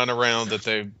stuff lying around that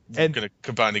they're going to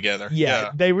combine together.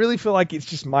 Yeah. They really feel like it's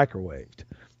just microwaved.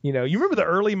 You remember the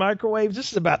early microwaves?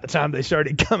 This is about the time they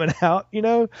started coming out.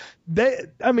 You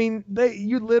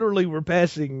literally were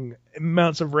passing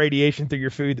amounts of radiation through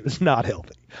your food that was not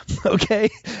healthy. Okay.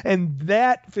 And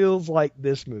that feels like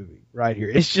this movie right here.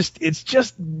 It's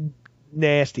just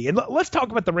nasty. And let's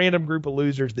talk about the random group of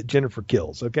losers that Jennifer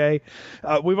kills. Okay.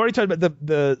 We've already talked about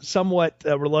the somewhat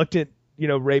reluctant,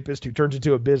 rapist who turns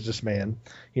into a businessman.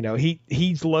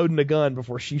 He's loading a gun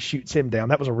before she shoots him down.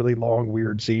 That was a really long,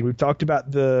 weird scene. We've talked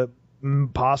about the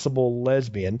possible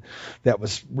lesbian. That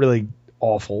was really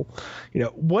awful.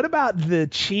 What about the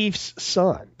chief's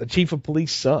son, the chief of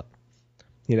police son?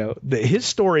 His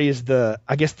story is the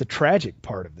tragic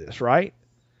part of this, right?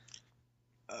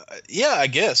 Yeah, I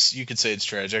guess you could say it's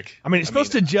tragic. I mean, it's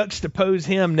supposed to juxtapose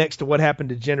him next to what happened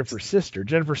to Jennifer's sister.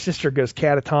 Jennifer's sister goes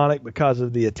catatonic because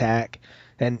of the attack,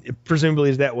 and it presumably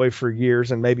is that way for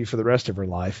years and maybe for the rest of her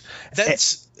life.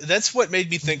 That's what made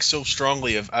me think so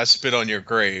strongly of I Spit on Your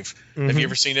Grave. Mm-hmm. Have you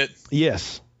ever seen it?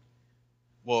 Yes.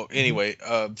 Well, anyway,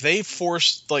 they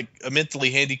forced like a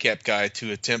mentally handicapped guy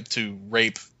to attempt to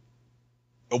rape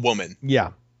a woman.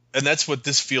 Yeah. And that's what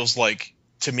this feels like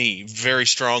to me, very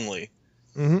strongly.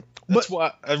 Mm-hmm. That's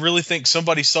why I really think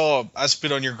somebody saw I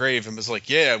Spit on Your Grave and was like,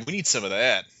 yeah, we need some of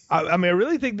that. I mean, I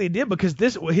really think they did, because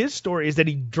his story is that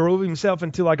he drove himself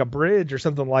into like a bridge or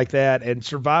something like that and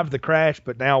survived the crash,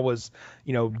 but now was,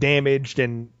 damaged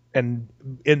and in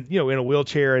a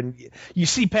wheelchair. And you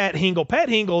see Pat Hingle. Pat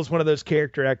Hingle is one of those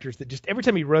character actors that just every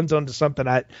time he runs onto something,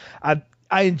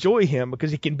 I enjoy him because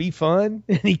he can be fun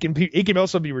and he can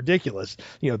also be ridiculous,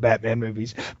 Batman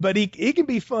movies, but he can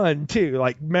be fun too,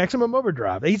 like Maximum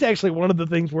Overdrive. He's actually one of the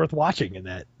things worth watching in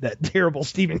that terrible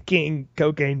Stephen King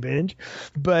cocaine binge.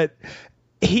 But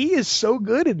he is so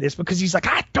good in this because he's like,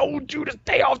 I told you to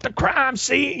stay off the crime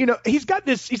scene. He's like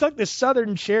this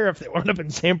Southern sheriff that wound up in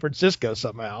San Francisco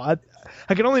somehow.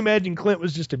 I can only imagine Clint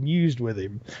was just amused with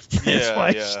him. That's why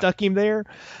it stuck him there.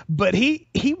 But he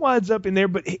winds up in there.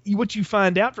 But what you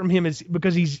find out from him is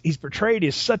because he's portrayed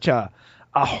as such a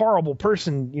horrible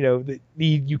person, that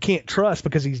you can't trust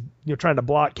because he's trying to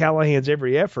block Callahan's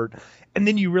every effort. And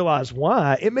then you realize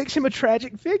why. It makes him a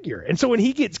tragic figure. And so when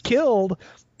he gets killed,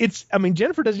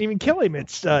 Jennifer doesn't even kill him.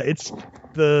 It's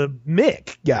the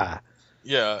Mick guy.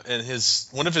 Yeah, and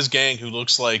one of his gang who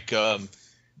looked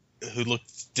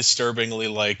disturbingly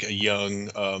like a young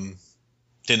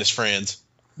Dennis Franz.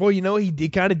 Well, he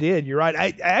kind of did. You're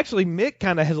right. Actually, Mick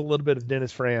kind of has a little bit of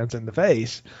Dennis Franz in the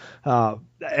face.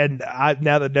 And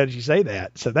now that you say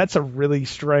that, so that's a really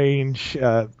strange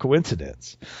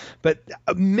coincidence. But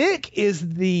Mick is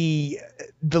the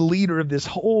leader of this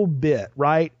whole bit,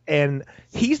 right? And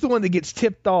he's the one that gets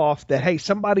tipped off that, hey,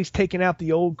 somebody's taking out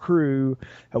the old crew.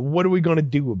 What are we going to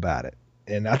do about it?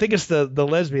 And I think it's the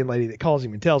lesbian lady that calls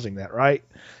him and tells him that, right?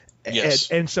 Yes.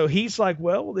 And so he's like,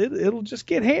 well, it'll just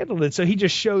get handled. And so he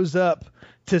just shows up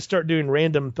to start doing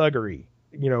random thuggery,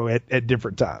 at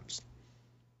different times.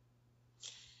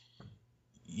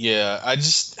 Yeah,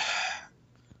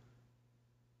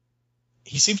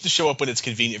 he seems to show up when it's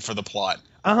convenient for the plot.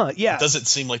 Yeah. It doesn't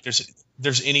seem like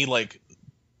there's any like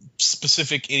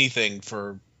specific anything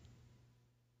for,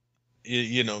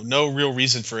 no real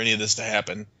reason for any of this to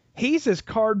happen. He's as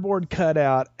cardboard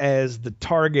cutout as the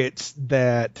targets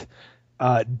that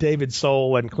David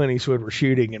Soul and Clint Eastwood were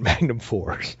shooting in Magnum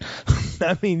Force.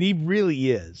 I mean, he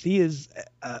really is. He is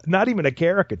not even a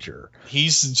caricature.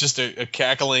 He's just a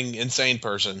cackling, insane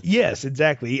person. Yes,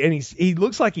 exactly. And he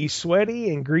looks like he's sweaty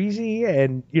and greasy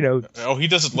and, Oh, he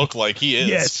doesn't look like he is.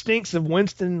 Yeah, stinks of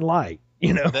Winston Light,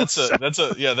 That's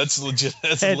legit.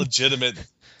 That's a legitimate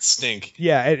stink.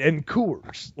 Yeah, and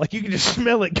Coors. Like, you can just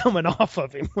smell it coming off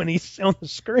of him when he's on the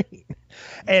screen.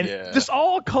 And this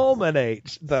all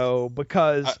culminates, though,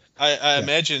 because... I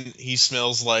imagine he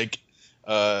smells like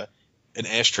an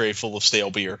ashtray full of stale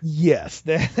beer. Yes,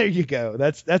 there you go.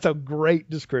 That's a great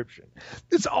description.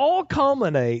 This all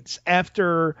culminates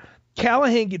after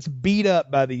Callahan gets beat up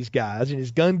by these guys, and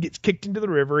his gun gets kicked into the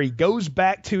river. He goes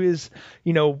back to his,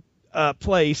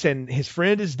 place, and his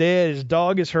friend is dead. His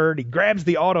dog is hurt. He grabs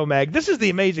the auto mag. This is the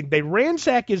amazing. They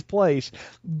ransack his place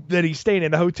that he's staying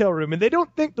in, the hotel room, and they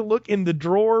don't think to look in the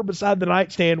drawer beside the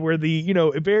nightstand where the,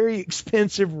 a very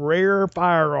expensive, rare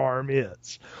firearm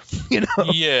is.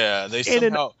 Yeah, they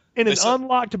somehow in an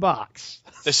unlocked box.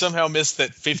 They somehow missed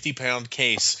that 50-pound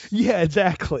case. Yeah,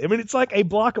 exactly. I mean, it's like a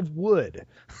block of wood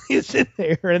is in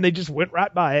there, and they just went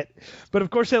right by it. But, of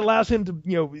course, it allows him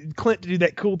to, Clint to do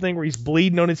that cool thing where he's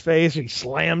bleeding on his face, and he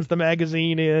slams the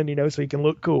magazine in, so he can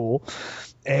look cool.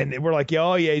 And we're like,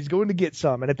 oh, yeah, he's going to get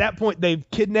some. And at that point, they've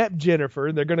kidnapped Jennifer,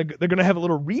 and they're gonna have a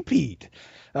little repeat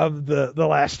of the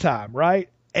last time, right?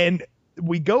 And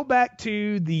we go back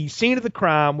to the scene of the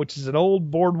crime, which is an old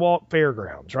boardwalk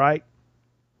fairgrounds, right?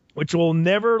 Which will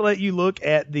never let you look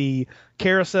at the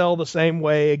carousel the same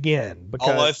way again.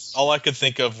 Because all I could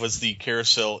think of was the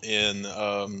carousel in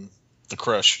The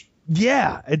Crush.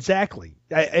 Yeah, exactly.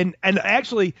 And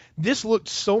actually, this looked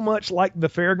so much like the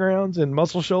fairgrounds in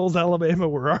Muscle Shoals, Alabama,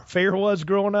 where our fair was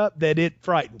growing up, that it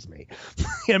frightens me.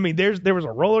 I mean, there was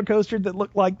a roller coaster that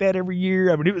looked like that every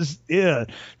year. I mean, it was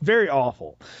very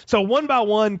awful. So one by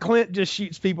one, Clint just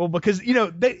shoots people because, you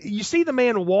know, you see the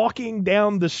man walking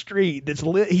down the street that's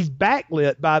lit. He's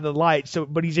backlit by the light,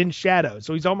 but he's in shadow.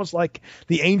 So he's almost like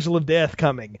the angel of death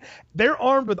coming. They're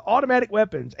armed with automatic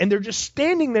weapons, and they're just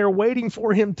standing there waiting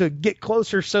for him to get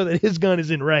closer so that his gun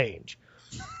is in range.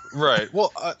 Right.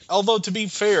 Well, although to be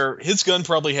fair, his gun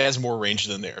probably has more range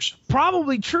than theirs.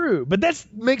 Probably true, but that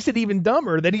makes it even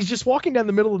dumber that he's just walking down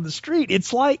the middle of the street.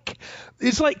 It's like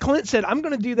Clint said, I'm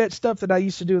going to do that stuff that I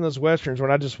used to do in those westerns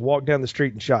when I just walked down the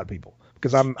street and shot people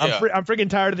because I'm freaking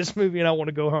tired of this movie and I want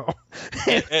to go home.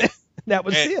 That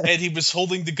was it. And he was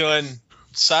holding the gun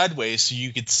sideways so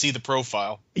you could see the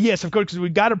profile. Yes, of course, because we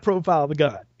got to profile the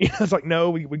gun. You know, it's like, no,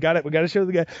 we got to show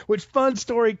the gun. Which, fun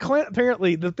story, Clint,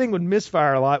 apparently the thing would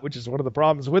misfire a lot, which is one of the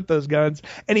problems with those guns,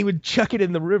 and he would chuck it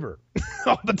in the river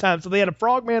all the time. So they had a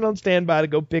frogman on standby to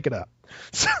go pick it up.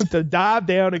 So to dive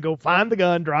down and go find the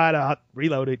gun, dry it out,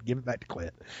 reload it, give it back to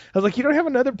Clint. I was like, you don't have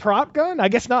another prop gun? I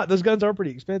guess not. Those guns are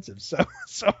pretty expensive, so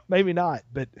maybe not.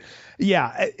 But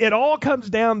yeah, it all comes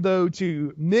down though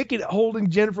to Nick holding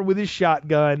Jennifer with his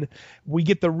shotgun. We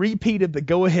get the repeat of the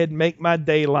 "Go ahead, make my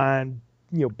day" line,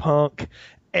 you know, punk,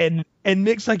 and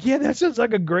Nick's like, yeah, that sounds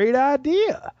like a great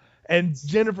idea. And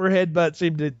Jennifer headbutts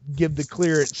him to give the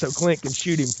clearance so Clint can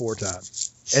shoot him 4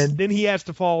 times. And then he has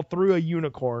to fall through a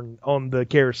unicorn on the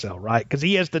carousel, right? Because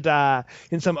he has to die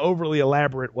in some overly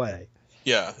elaborate way.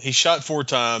 Yeah, he shot 4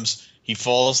 times. He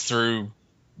falls through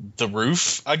the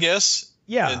roof, I guess.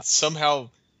 Yeah. And somehow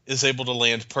is able to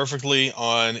land perfectly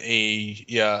on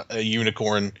a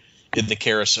unicorn in the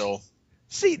carousel.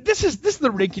 See, this is the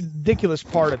ridiculous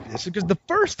part of this, because the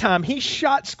first time he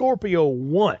shot Scorpio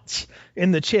once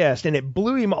in the chest and it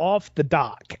blew him off the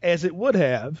dock, as it would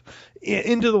have,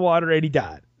 into the water, and he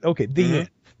died. Okay,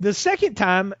 the second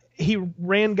time he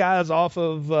ran guys off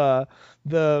of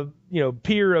the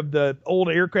pier of the old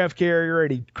aircraft carrier,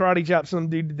 and he karate chopped some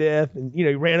dude to death, and he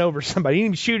ran over somebody. He didn't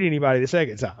even shoot anybody the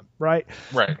second time, right?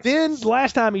 Right. Then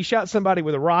last time he shot somebody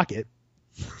with a rocket.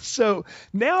 So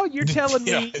now you're telling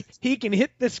me he can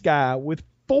hit this guy with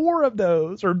 4 of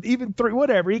those, or even 3,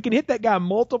 whatever. He can hit that guy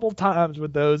multiple times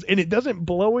with those, and it doesn't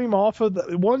blow him off of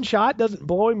one shot doesn't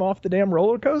blow him off the damn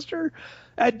roller coaster.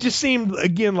 That just seemed,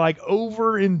 again, like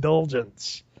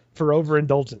overindulgence for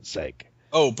overindulgence sake.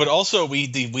 Oh, but also we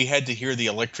had to hear the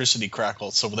electricity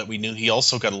crackle so that we knew he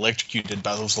also got electrocuted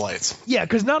by those lights. Yeah,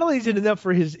 because not only is it enough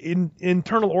for his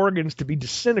internal organs to be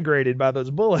disintegrated by those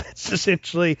bullets,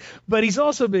 essentially, but he's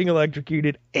also being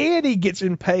electrocuted, and he gets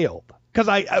impaled. Because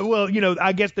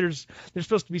I guess there's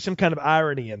supposed to be some kind of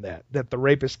irony in that the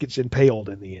rapist gets impaled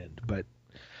in the end. But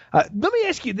let me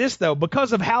ask you this, though,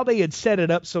 because of how they had set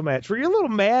it up so much, were you a little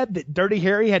mad that Dirty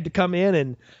Harry had to come in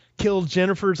and killed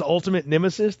Jennifer's ultimate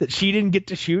nemesis, that she didn't get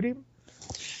to shoot him?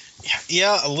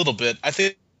 Yeah, a little bit. I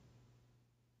think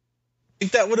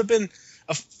that would have been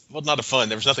not a fun.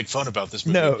 There was nothing fun about this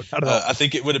movie. No, not at all. I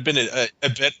think it would have been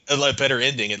a better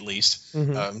ending, at least,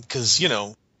 because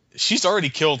she's already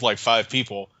killed like 5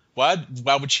 people. Why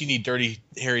would she need Dirty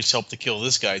Harry's help to kill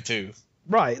this guy too?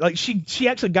 Right, like she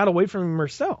actually got away from him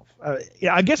herself.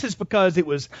 I guess it's because it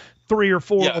was 3 or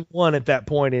 4 on 1 at that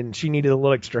point, and she needed a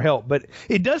little extra help. But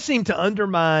it does seem to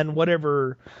undermine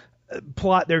whatever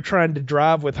plot they're trying to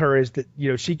drive with her, is that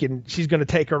she's going to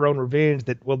take her own revenge.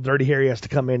 That Dirty Harry has to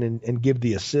come in and give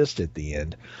the assist at the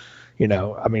end.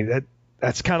 I mean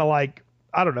that's kind of like,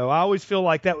 I don't know. I always feel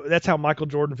like that's how Michael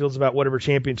Jordan feels about whatever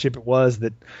championship it was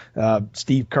that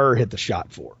Steve Kerr hit the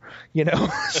shot for.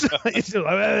 So it's just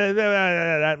like,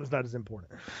 that was not as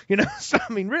important. So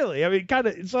I mean, really, I mean, kind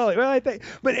of. It's all like, well, I think,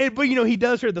 but he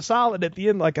does her the solid at the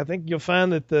end. Like, I think you'll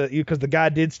find that because the guy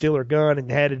did steal her gun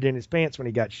and had it in his pants when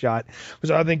he got shot.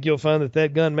 So I think you'll find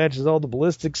that gun matches all the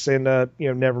ballistics, and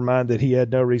never mind that he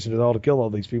had no reason at all to kill all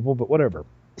these people. But whatever.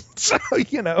 So, oh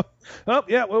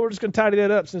yeah, well, we're just going to tidy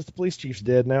that up since the police chief's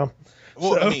dead now.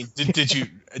 Well, so. I mean,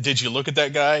 did you look at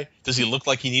that guy? Does he look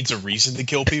like he needs a reason to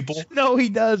kill people? No, he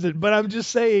doesn't. But I'm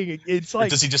just saying, it's like, or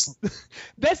does he just?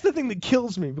 That's the thing that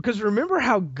kills me, because remember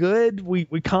how good we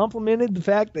complimented the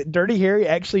fact that Dirty Harry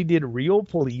actually did real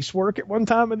police work at one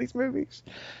time in these movies,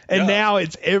 and now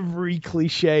it's every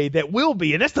cliche that will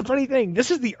be. And that's the funny thing. This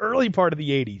is the early part of the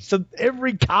 '80s, so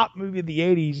every cop movie of the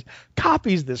 '80s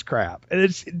copies this crap, and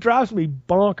it drives me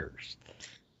bonkers.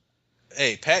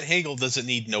 Hey, Pat Hingle doesn't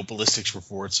need no ballistics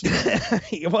reports.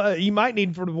 Well, he might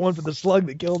need for the one for the slug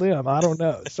that killed him. I don't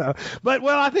know. So, but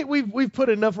I think we've put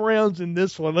enough rounds in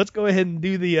this one. Let's go ahead and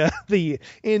do the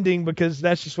ending, because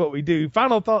that's just what we do.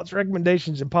 Final thoughts,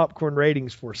 recommendations, and popcorn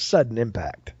ratings for Sudden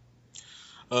Impact.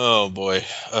 Oh boy,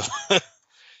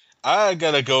 I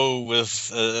gotta go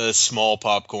with a small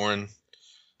popcorn.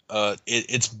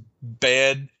 It's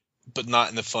bad, but not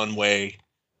in the fun way.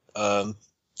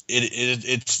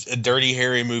 It's a Dirty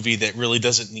Harry movie that really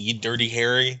doesn't need Dirty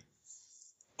Harry,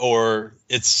 or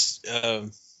it's a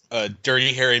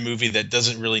Dirty Harry movie that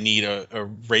doesn't really need a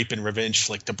rape and revenge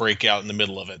flick to break out in the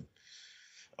middle of it.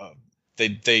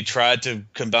 They tried to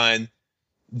combine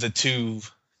the two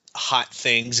hot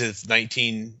things of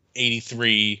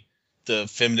 1983, the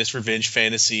feminist revenge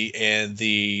fantasy and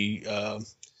the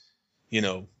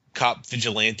cop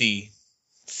vigilante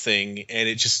thing, and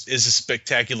it just is a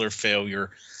spectacular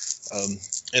failure.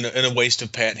 And a waste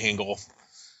of Pat Hingle.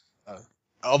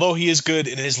 Although he is good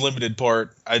in his limited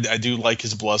part, I do like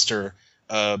his bluster.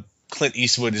 Clint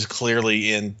Eastwood is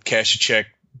clearly in cash a check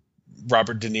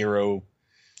Robert De Niro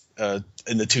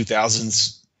in the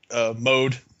 2000s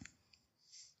mode.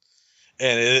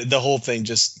 And the whole thing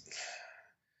just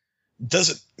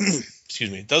doesn't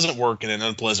work in an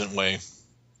unpleasant way.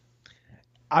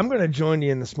 I'm going to join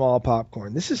you in the small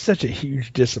popcorn. This is such a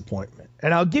huge disappointment.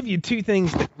 And I'll give you two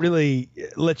things that really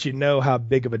let you know how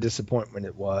big of a disappointment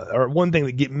it was, or one thing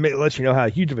that lets you know how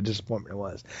huge of a disappointment it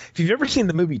was. If you've ever seen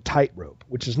the movie Tightrope,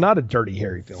 which is not a Dirty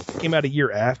Harry film, it came out a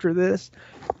year after this,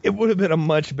 it would have been a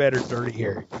much better Dirty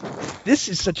Harry. This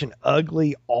is such an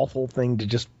ugly, awful thing to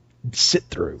just sit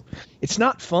through. It's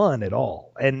not fun at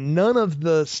all. And none of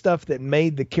the stuff that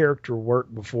made the character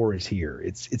work before is here.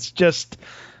 It's just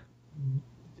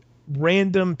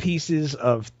random pieces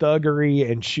of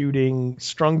thuggery and shooting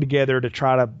strung together to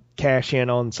try to cash in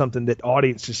on something that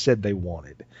audiences said they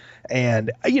wanted.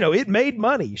 And, it made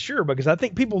money, sure, because I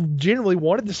think people generally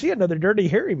wanted to see another Dirty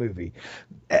Harry movie.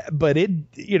 But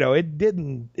it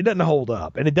doesn't hold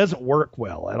up, and it doesn't work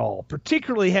well at all,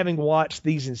 particularly having watched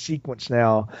these in sequence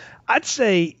now. I'd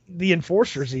say The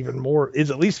Enforcer is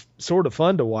at least sort of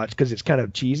fun to watch because it's kind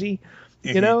of cheesy,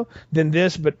 than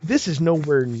this, but this is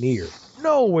nowhere near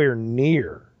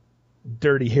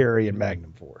Dirty Harry and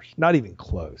Magnum Force. Not even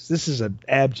close. This is an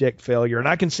abject failure, and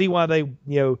I can see why they,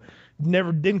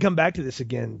 never didn't come back to this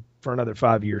again for another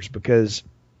 5 years, because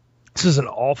this is an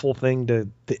awful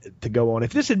thing to go on.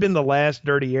 If this had been the last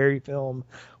Dirty Harry film,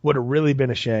 would have really been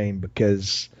a shame,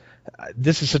 because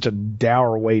this is such a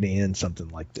dour way to end something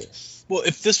like this. Well,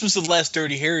 if this was the last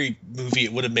Dirty Harry movie,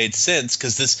 it would have made sense,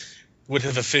 because this would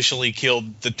have officially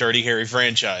killed the Dirty Harry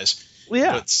franchise.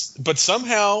 Yeah. But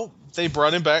somehow they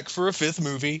brought him back for a fifth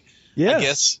movie.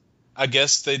 Yeah. I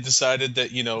guess they decided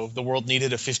that, the world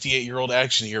needed a 58-year-old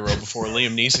action hero before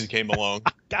Liam Neeson came along.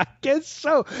 I guess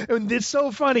so. And it's so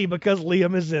funny because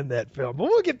Liam is in that film. But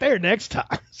we'll get there next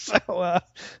time. So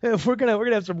we're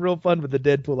gonna have some real fun with the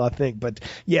Deadpool, I think. But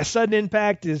yeah, Sudden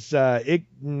Impact is bad.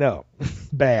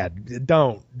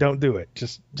 Don't do it.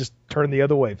 Just turn the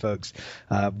other way, folks.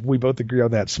 We both agree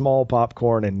on that. Small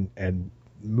popcorn and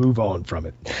move on from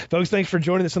it. Folks, thanks for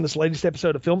joining us on this latest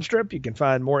episode of Film Strip. You can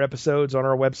find more episodes on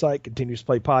our website,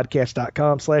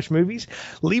 continuousplaypodcast.com/movies.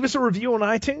 Leave us a review on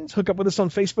iTunes. Hook up with us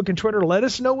on Facebook and Twitter. Let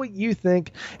us know what you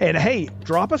think. And hey,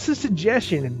 drop us a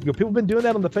suggestion. And people have been doing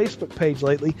that on the Facebook page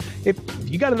lately. If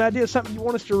you got an idea of something you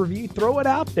want us to review, throw it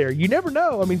out there. You never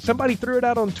know. I mean, somebody threw it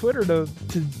out on Twitter to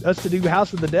us to do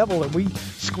House of the Devil, and we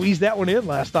squeezed that one in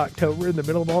last October in the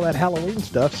middle of all that Halloween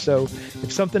stuff. So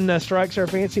if something strikes our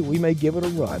fancy, we may give it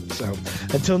a run. So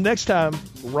until next time,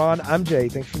 Ron, I'm Jay.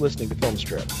 Thanks for listening to Film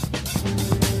Strip.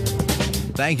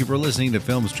 Thank you for listening to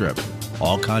Film Strip.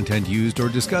 All content used or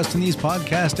discussed in these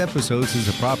podcast episodes is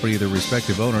the property of their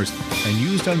respective owners and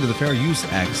used under the Fair Use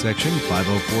Act, Section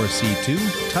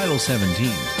 504C2, Title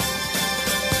 17.